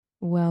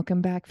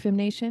Welcome back, Fem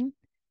Nation.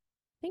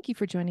 Thank you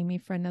for joining me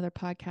for another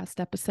podcast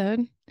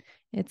episode.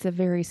 It's a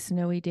very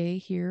snowy day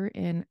here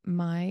in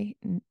my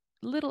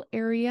little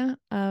area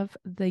of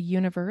the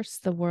universe,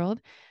 the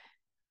world.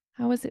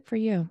 How is it for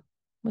you?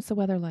 What's the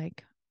weather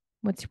like?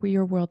 What's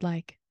your world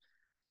like?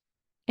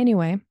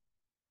 Anyway,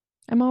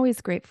 I'm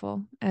always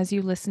grateful as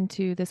you listen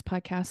to this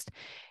podcast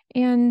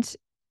and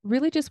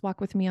really just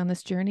walk with me on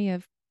this journey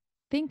of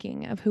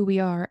thinking of who we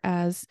are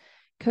as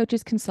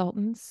coaches,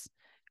 consultants,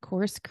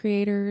 course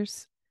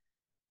creators,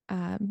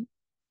 um,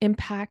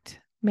 impact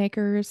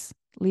makers,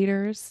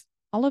 leaders,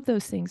 all of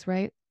those things,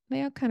 right?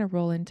 They all kind of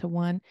roll into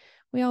one.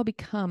 We all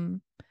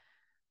become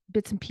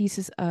bits and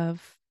pieces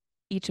of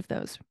each of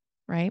those,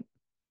 right?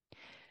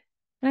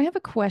 And I have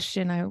a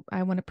question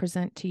I want to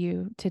present to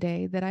you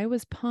today that I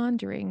was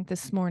pondering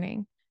this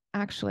morning,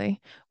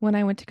 actually, when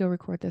I went to go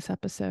record this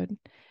episode.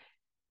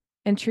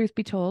 And truth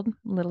be told,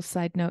 little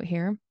side note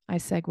here, I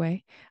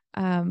segue.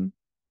 Um,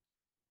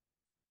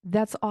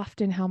 that's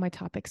often how my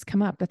topics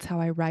come up. That's how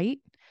I write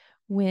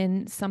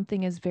when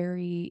something is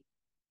very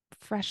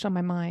fresh on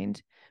my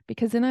mind,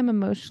 because then I'm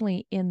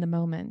emotionally in the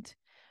moment.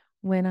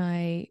 When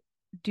I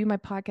do my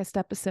podcast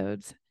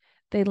episodes,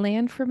 they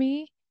land for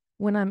me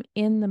when I'm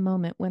in the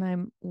moment, when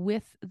I'm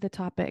with the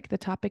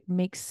topic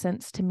makes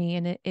sense to me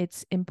and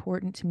it's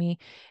important to me.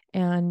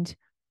 And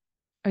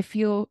I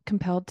feel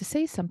compelled to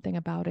say something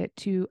about it,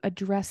 to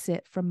address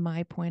it from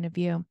my point of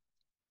view.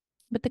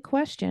 But the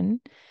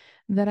question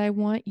that I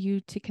want you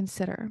to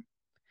consider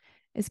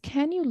is,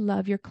 can you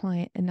love your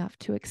client enough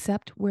to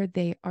accept where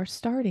they are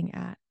starting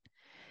at?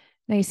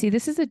 Now, you see,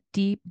 this is a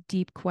deep,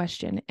 deep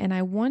question, and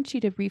I want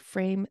you to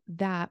reframe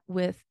that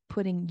with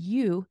putting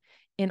you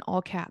in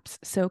all caps.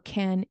 So,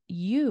 can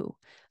you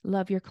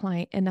love your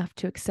client enough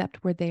to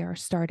accept where they are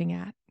starting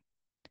at?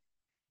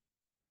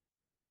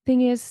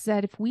 Thing is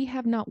that if we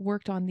have not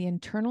worked on the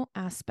internal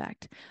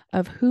aspect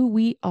of who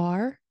we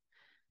are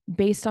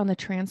based on the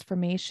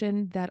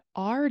transformation that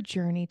our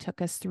journey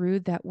took us through,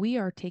 that we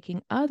are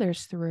taking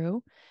others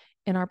through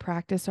in our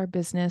practice, our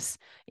business,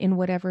 in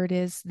whatever it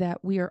is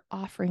that we are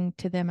offering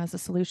to them as a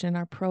solution in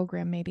our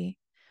program, maybe.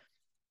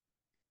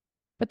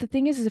 But the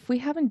thing is if we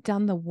haven't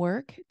done the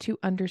work to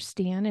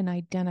understand and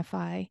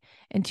identify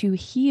and to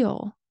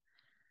heal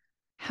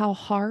how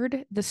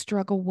hard the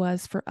struggle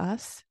was for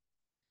us,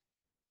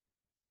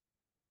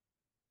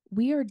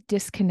 we are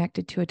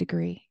disconnected to a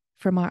degree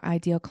from our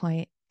ideal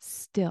client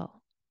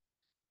still.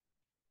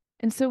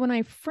 And so when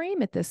I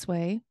frame it this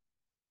way,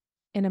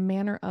 in a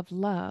manner of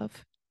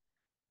love,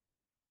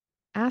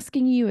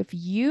 asking you if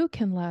you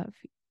can love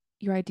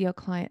your ideal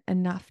client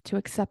enough to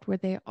accept where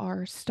they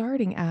are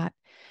starting at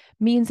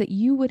means that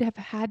you would have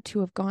had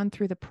to have gone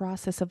through the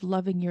process of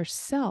loving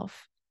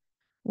yourself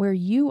where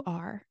you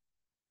are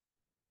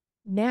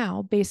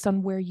now based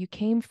on where you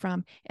came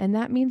from. And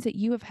that means that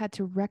you have had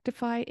to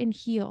rectify and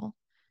heal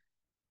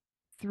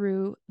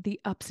through the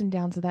ups and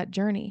downs of that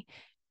journey.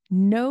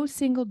 No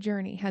single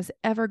journey has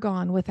ever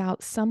gone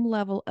without some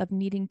level of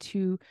needing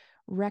to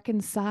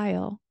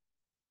reconcile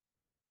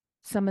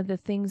some of the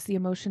things, the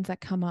emotions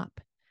that come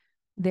up.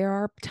 There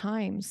are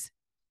times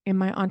in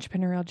my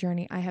entrepreneurial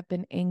journey I have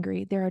been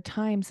angry. There are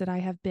times that I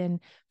have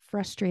been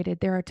frustrated.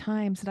 There are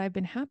times that I've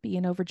been happy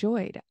and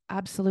overjoyed.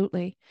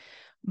 Absolutely.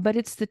 But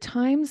it's the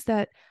times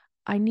that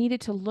I needed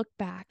to look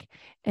back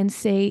and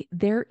say,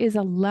 there is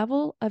a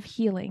level of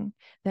healing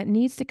that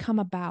needs to come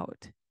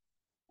about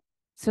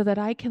so that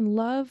I can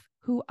love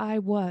who I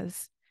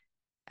was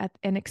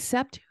and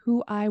accept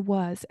who I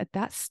was at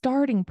that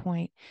starting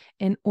point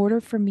in order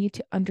for me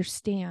to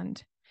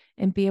understand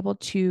and be able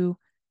to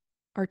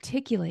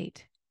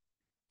articulate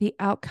the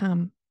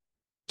outcome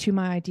to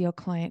my ideal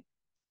client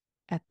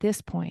at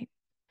this point.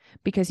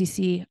 Because you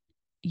see,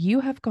 you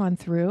have gone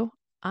through,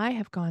 I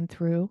have gone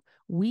through,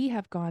 we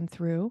have gone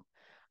through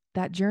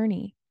that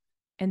journey.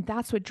 And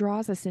that's what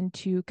draws us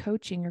into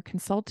coaching or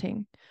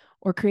consulting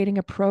or creating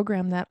a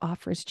program that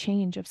offers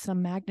change of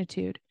some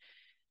magnitude.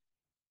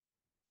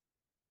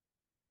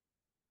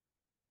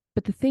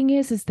 But the thing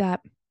is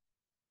that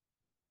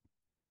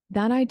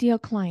ideal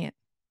client,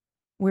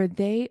 where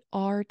they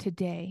are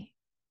today,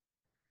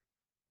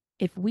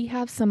 if we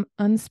have some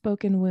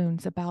unspoken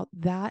wounds about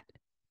that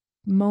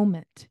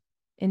moment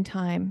in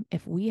time,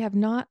 if we have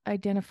not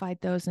identified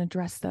those and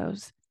addressed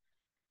those,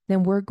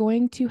 then we're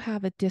going to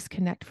have a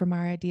disconnect from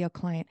our ideal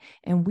client.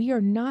 And we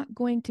are not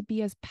going to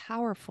be as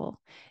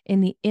powerful in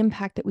the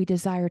impact that we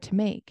desire to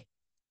make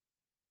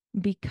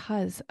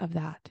because of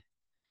that.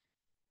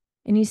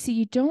 And you see,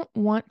 you don't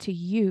want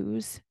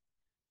to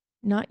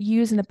not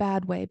use in a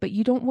bad way, but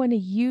you don't want to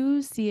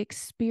use the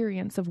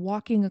experience of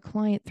walking a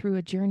client through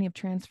a journey of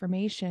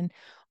transformation,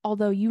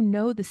 although you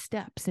know the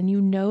steps and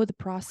you know the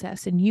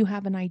process and you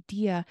have an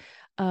idea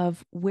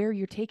of where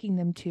you're taking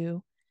them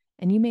to,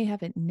 and you may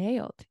have it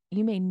nailed.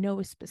 You may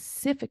know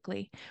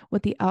specifically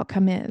what the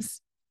outcome is.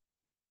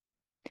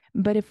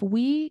 But if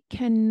we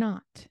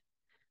cannot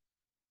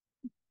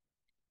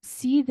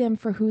see them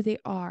for who they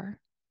are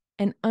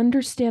and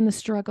understand the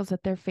struggles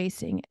that they're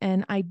facing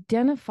and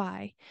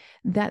identify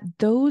that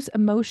those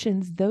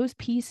emotions, those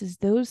pieces,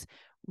 those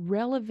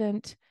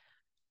relevant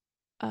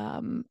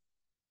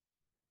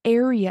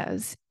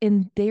areas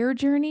in their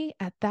journey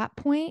at that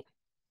point,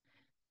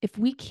 if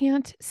we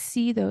can't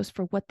see those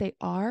for what they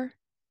are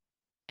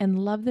and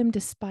love them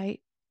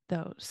despite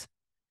those,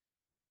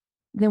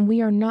 then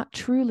we are not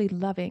truly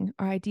loving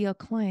our ideal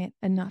client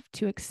enough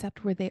to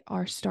accept where they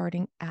are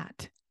starting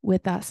at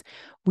with us.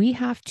 We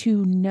have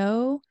to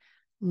know,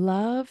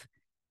 love,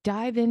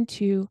 dive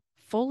into,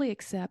 fully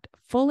accept,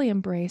 fully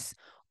embrace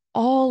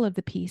all of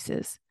the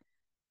pieces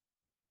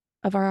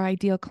of our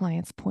ideal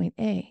client's point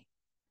A.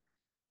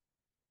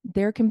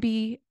 There can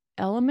be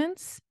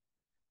elements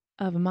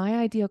of my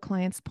ideal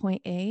client's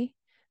point A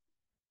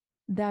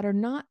that are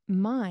not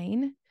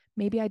mine.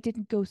 Maybe I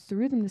didn't go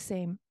through them the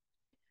same,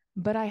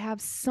 but I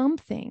have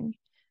something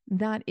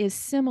that is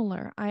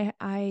similar.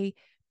 I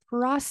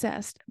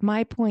processed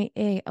my point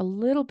A a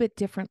little bit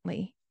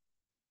differently.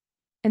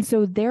 And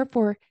so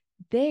therefore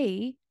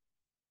they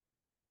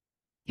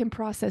can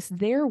process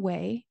their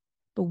way,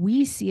 but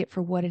we see it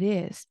for what it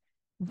is.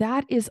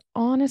 That is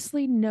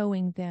honestly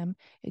knowing them,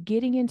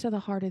 getting into the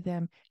heart of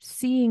them,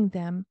 seeing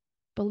them,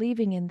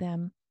 believing in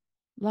them,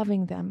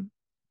 loving them.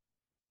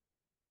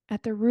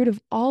 At the root of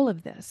all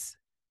of this,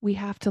 we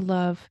have to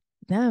love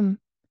them.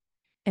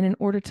 And in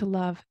order to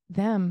love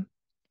them,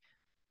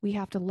 we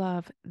have to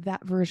love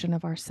that version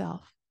of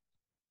ourselves.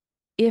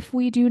 If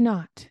we do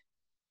not,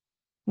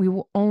 we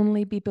will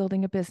only be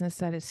building a business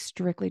that is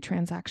strictly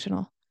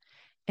transactional.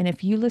 And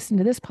if you listen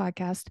to this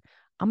podcast,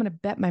 I'm going to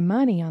bet my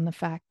money on the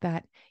fact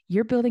that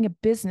you're building a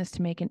business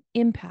to make an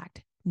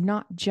impact,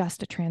 not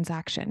just a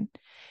transaction.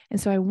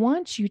 And so I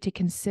want you to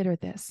consider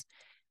this,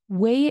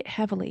 weigh it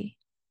heavily,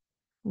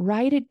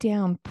 write it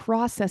down,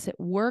 process it,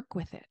 work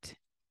with it.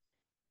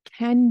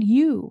 Can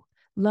you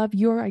love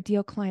your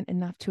ideal client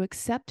enough to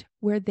accept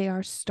where they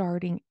are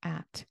starting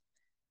at?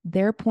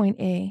 Their point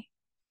A,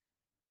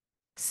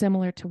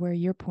 similar to where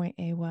your point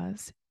A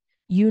was.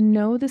 You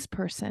know this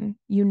person,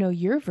 you know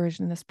your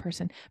version of this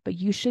person, but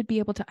you should be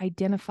able to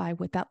identify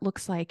what that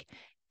looks like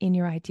in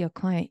your ideal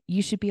client.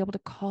 You should be able to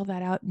call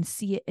that out and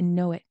see it and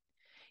know it.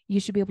 You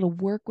should be able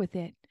to work with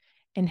it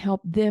and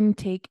help them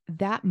take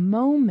that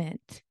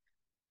moment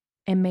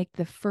and make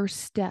the first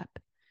step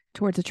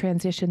towards a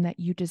transition that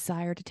you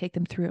desire to take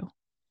them through.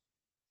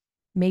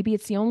 Maybe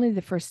it's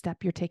the first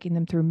step you're taking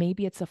them through.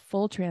 Maybe it's a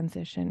full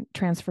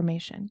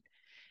transformation.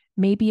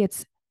 Maybe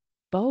it's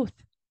both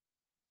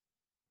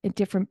at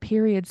different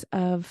periods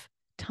of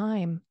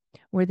time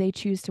where they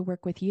choose to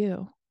work with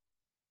you.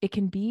 It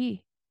can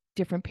be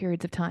different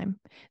periods of time.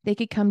 They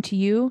could come to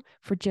you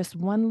for just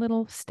one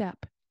little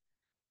step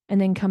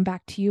and then come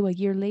back to you a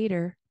year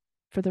later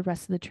for the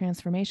rest of the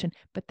transformation.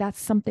 But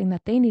that's something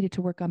that they needed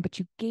to work on, but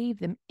you gave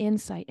them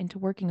insight into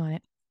working on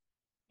it.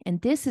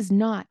 And this is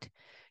not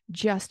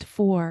just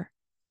for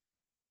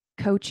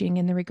coaching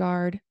in the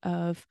regard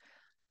of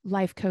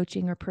life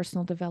coaching or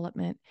personal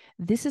development.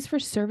 This is for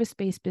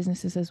service-based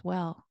businesses as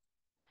well.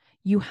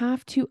 You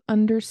have to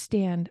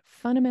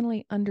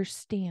fundamentally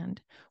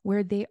understand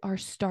where they are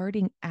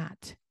starting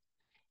at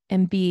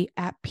and be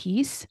at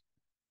peace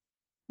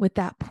with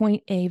that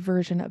point A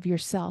version of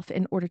yourself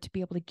in order to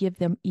be able to give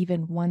them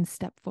even one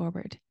step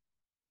forward.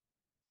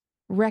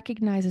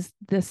 Recognize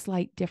the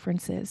slight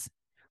differences,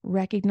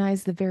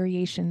 recognize the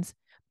variations,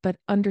 but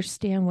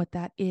understand what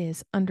that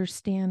is.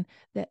 Understand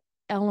the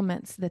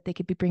elements that they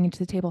could be bringing to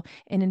the table.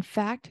 And in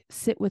fact,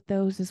 sit with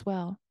those as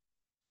well.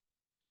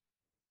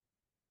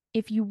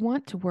 If you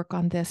want to work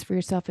on this for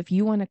yourself, if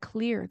you want to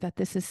clear that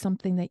this is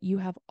something that you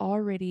have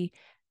already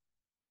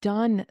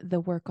done the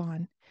work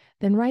on,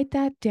 then write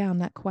that down,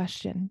 that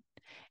question,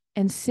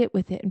 and sit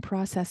with it and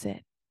process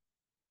it.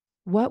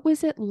 What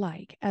was it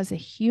like as a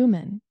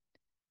human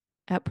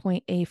at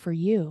point A for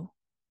you?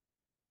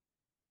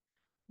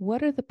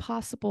 What are the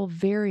possible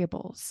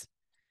variables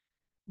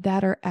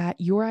that are at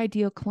your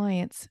ideal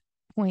client's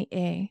point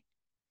A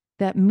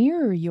that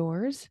mirror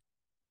yours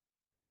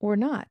or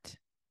not?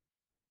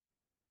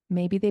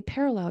 Maybe they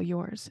parallel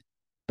yours,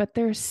 but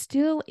they're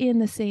still in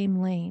the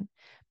same lane.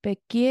 But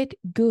get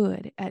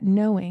good at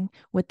knowing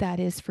what that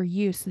is for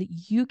you so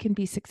that you can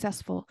be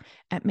successful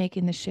at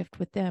making the shift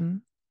with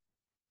them.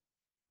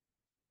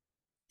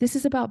 This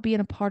is about being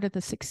a part of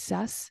the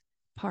success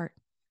part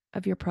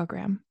of your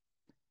program.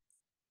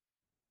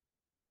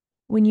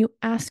 When you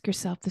ask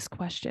yourself this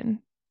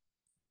question,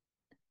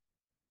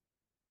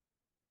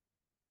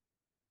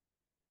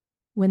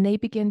 when they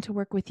begin to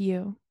work with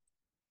you,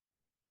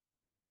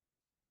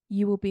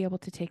 you will be able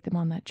to take them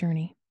on that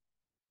journey.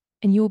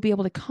 And you will be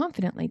able to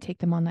confidently take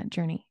them on that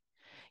journey.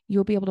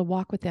 You'll be able to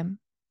walk with them.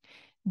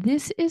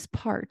 This is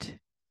part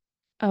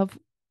of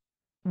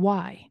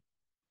why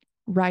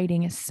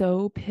writing is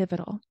so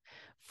pivotal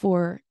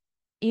for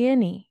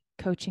any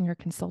coaching or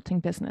consulting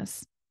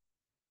business.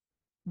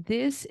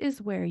 This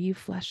is where you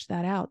flesh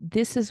that out.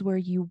 This is where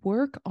you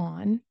work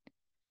on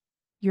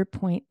your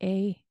point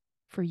A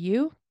for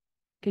you,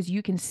 because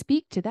you can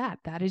speak to that.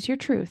 That is your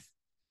truth.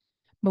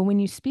 But when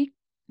you speak,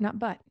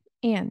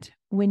 And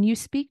when you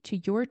speak to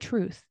your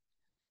truth,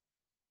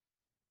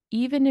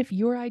 even if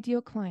your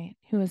ideal client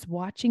who is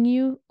watching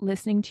you,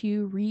 listening to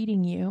you,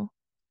 reading you,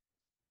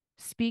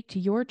 speak to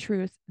your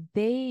truth,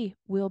 they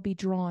will be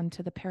drawn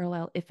to the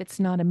parallel. If it's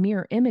not a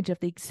mirror image of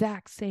the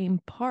exact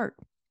same part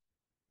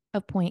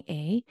of point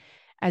A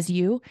as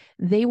you,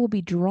 they will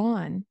be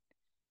drawn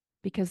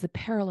because the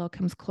parallel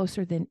comes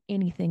closer than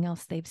anything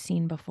else they've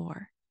seen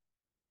before.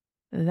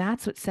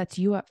 That's what sets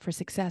you up for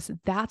success.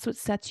 That's what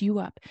sets you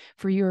up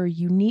for your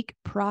unique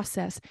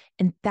process.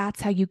 And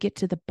that's how you get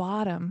to the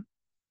bottom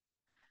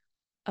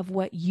of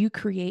what you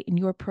create in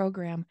your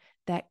program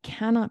that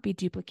cannot be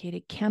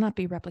duplicated, cannot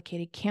be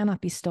replicated, cannot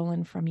be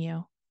stolen from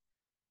you.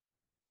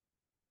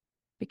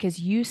 Because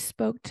you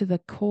spoke to the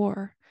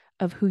core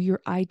of who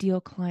your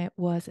ideal client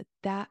was at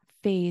that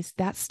phase,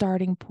 that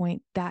starting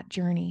point, that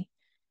journey.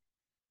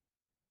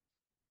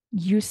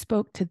 You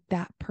spoke to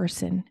that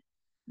person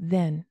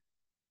then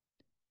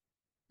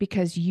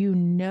because you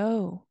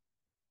know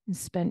and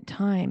spent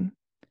time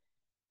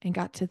and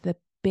got to the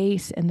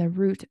base and the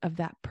root of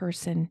that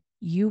person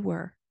you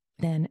were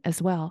then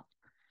as well.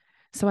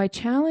 So I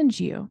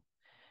challenge you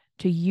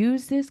to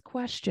use this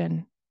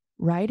question,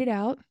 write it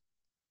out,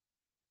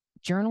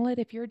 journal it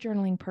if you're a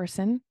journaling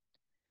person,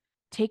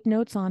 take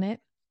notes on it,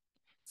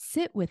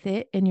 sit with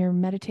it in your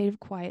meditative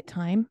quiet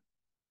time,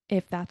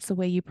 if that's the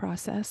way you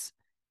process.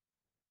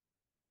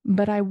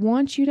 But I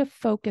want you to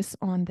focus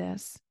on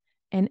this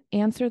and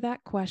answer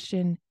that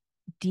question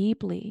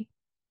deeply.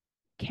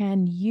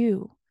 Can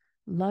you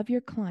love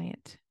your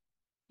client,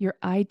 your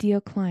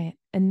ideal client,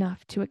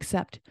 enough to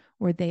accept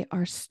where they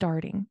are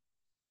starting?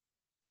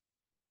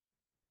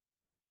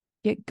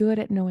 Get good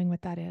at knowing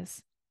what that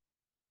is.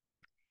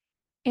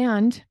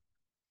 And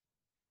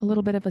a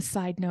little bit of a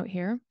side note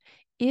here.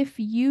 If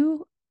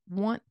you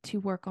want to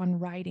work on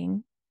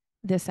writing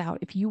this out,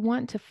 if you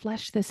want to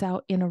flesh this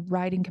out in a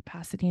writing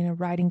capacity, in a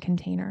writing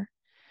container,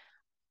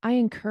 I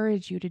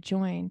encourage you to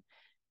join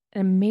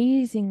an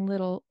amazing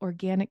little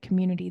organic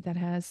community that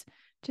has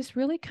just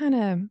really kind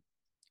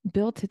of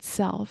built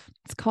itself.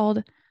 It's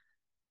called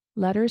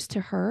Letters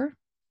to Her.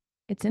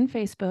 It's in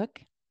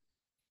Facebook,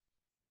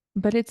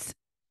 but it's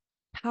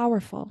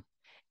powerful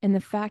in the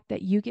fact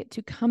that you get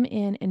to come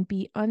in and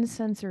be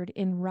uncensored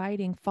in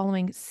writing,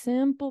 following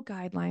simple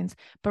guidelines,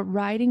 but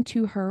writing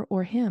to her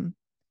or him.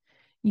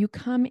 You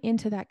come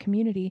into that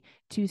community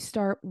to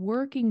start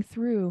working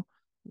through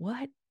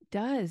what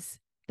does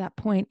that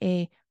point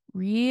A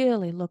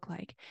really look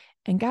like.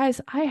 And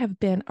guys, I have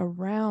been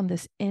around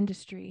this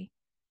industry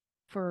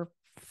for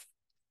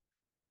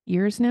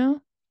years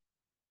now,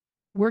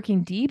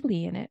 working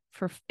deeply in it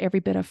for every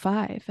bit of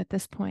 5 at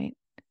this point.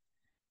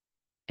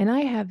 And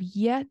I have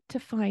yet to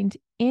find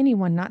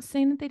anyone, not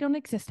saying that they don't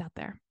exist out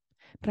there,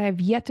 but I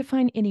have yet to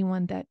find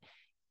anyone that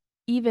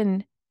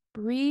even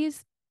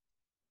breathes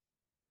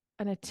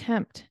an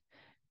attempt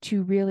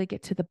to really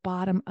get to the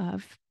bottom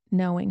of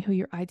knowing who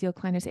your ideal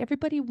client is.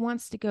 Everybody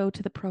wants to go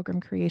to the program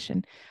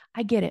creation.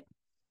 I get it.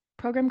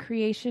 Program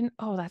creation,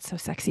 oh, that's so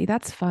sexy.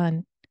 That's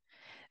fun.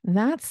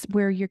 That's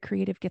where your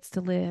creative gets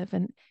to live.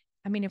 And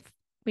I mean, if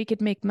we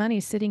could make money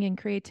sitting in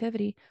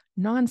creativity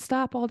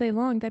nonstop all day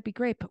long, that'd be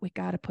great, but we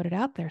got to put it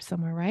out there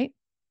somewhere, right?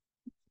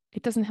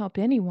 It doesn't help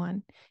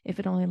anyone if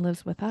it only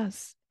lives with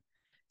us.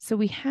 So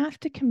we have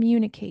to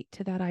communicate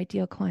to that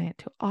ideal client,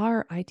 to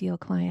our ideal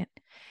client.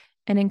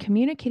 And in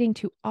communicating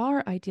to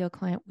our ideal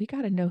client, we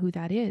got to know who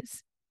that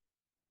is.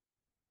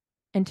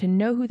 And to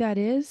know who that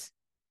is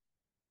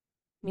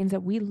means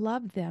that we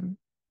love them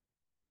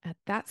at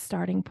that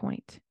starting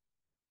point,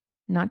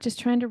 not just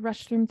trying to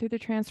rush them through the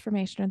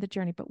transformation or the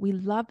journey, but we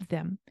love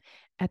them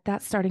at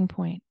that starting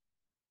point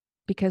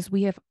because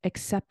we have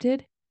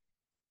accepted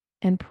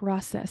and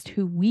processed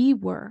who we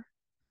were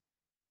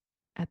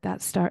at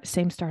that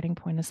same starting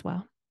point as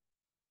well.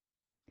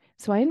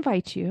 So I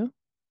invite you,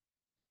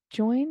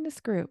 join this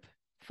group,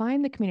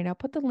 find the community. I'll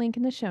put the link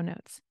in the show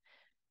notes,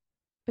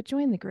 but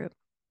join the group,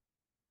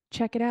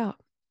 check it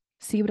out,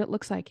 see what it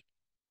looks like.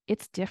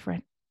 It's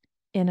different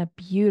in a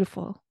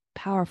beautiful,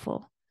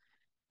 powerful,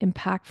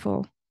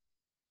 impactful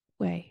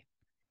way.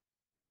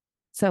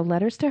 So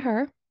letters to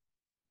her.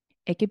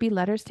 It could be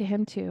letters to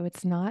him too.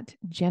 It's not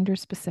gender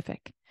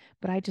specific,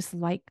 but I just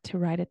like to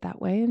write it that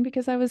way. And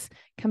because I was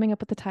coming up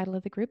with the title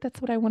of the group,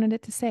 that's what I wanted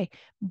it to say.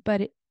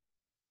 But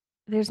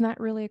there's not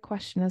really a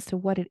question as to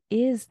what it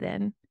is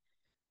then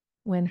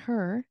when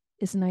her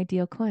is an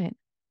ideal client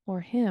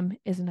or him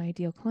is an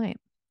ideal client.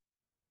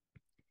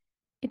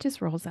 It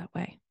just rolls that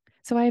way.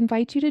 So I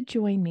invite you to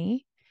join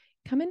me.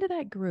 Come into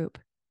that group.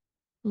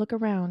 Look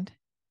around.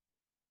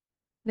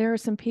 There are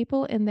some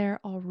people in there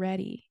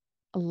already,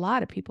 a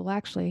lot of people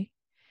actually,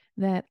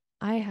 that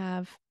I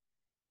have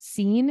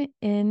seen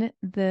in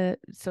the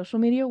social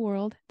media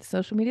world, the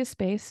social media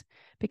space,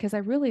 because I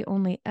really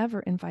only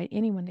ever invite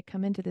anyone to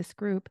come into this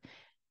group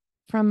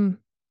from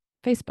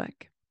Facebook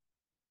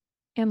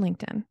and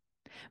LinkedIn.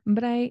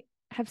 But I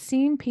have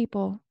seen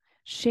people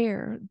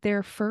share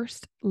their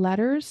first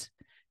letters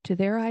to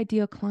their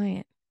ideal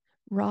client,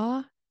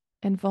 raw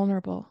and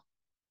vulnerable,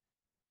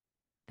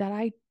 that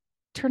I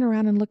turn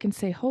around and look and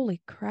say,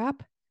 holy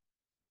crap,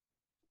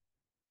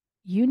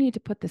 you need to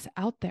put this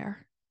out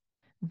there.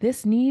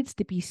 This needs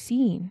to be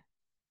seen.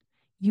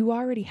 You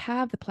already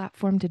have the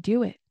platform to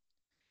do it,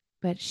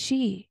 but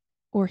she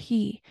or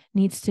he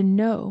needs to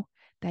know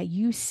that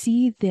you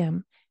see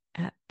them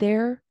at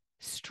their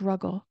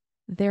struggle,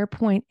 their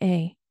point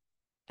A,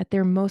 at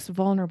their most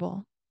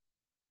vulnerable.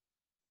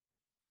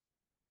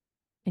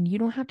 And you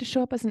don't have to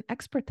show up as an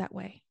expert that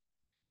way.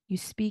 You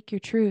speak your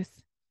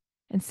truth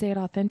and say it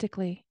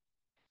authentically,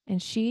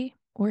 and she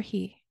or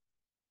he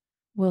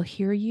will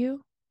hear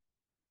you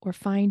or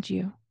find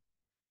you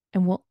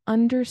and will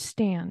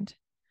understand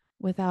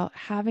without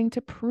having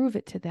to prove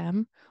it to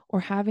them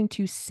or having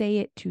to say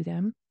it to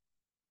them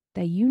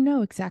that you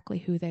know exactly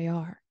who they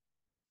are.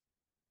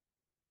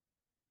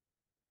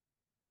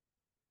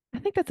 I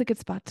think that's a good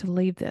spot to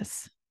leave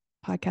this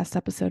podcast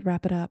episode,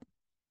 wrap it up.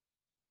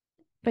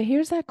 But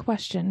here's that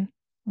question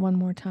one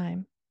more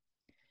time.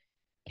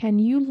 Can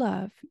you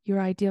love your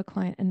ideal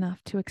client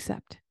enough to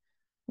accept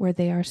where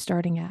they are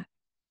starting at?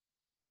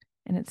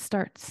 And it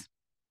starts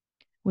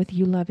with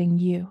you loving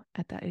you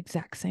at that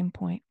exact same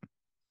point.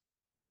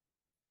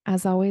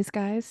 As always,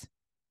 guys,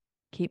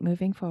 keep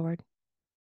moving forward.